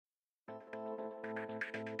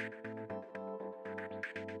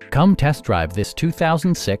Come test drive this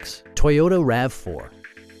 2006 Toyota RAV4.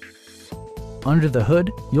 Under the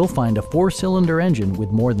hood, you'll find a 4-cylinder engine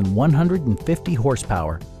with more than 150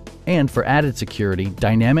 horsepower. And for added security,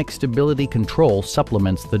 dynamic stability control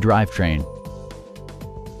supplements the drivetrain.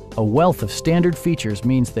 A wealth of standard features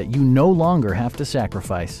means that you no longer have to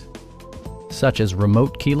sacrifice, such as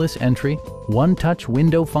remote keyless entry, one-touch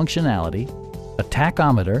window functionality, a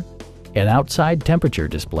tachometer, an outside temperature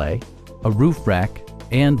display, a roof rack,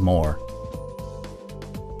 and more.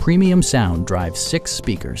 Premium sound drives 6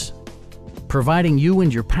 speakers, providing you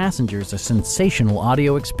and your passengers a sensational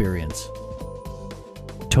audio experience.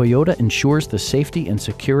 Toyota ensures the safety and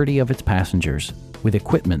security of its passengers with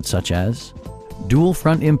equipment such as dual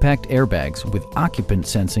front impact airbags with occupant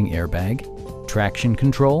sensing airbag, traction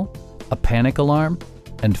control, a panic alarm,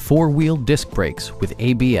 and 4-wheel disc brakes with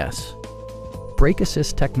ABS. Brake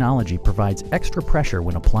assist technology provides extra pressure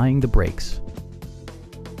when applying the brakes.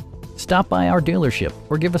 Stop by our dealership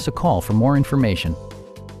or give us a call for more information.